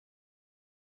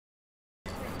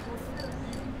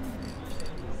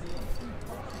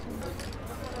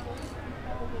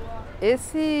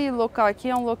Esse local aqui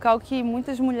é local que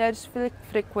muitas mulheres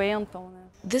frequentam, né?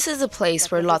 This is a place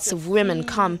where lots of women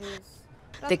come.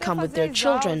 They come with their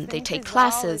children, they take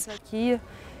classes.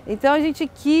 Então a gente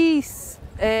quis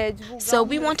So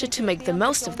we wanted to make the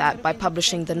most of that by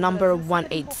publishing the number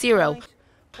 180,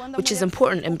 which is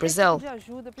important in Brazil.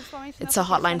 It's a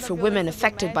hotline for women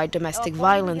affected by domestic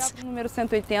violence.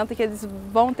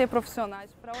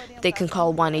 They can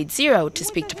call 180 to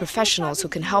speak to professionals who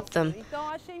can help them.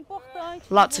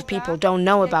 Lots of people don't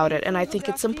know about it, and I think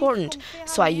it's important,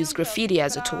 so I use graffiti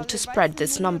as a tool to spread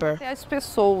this number.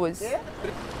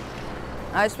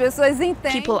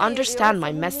 People understand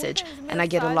my message, and I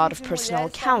get a lot of personal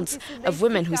accounts of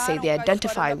women who say they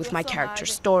identify with my character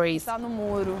stories.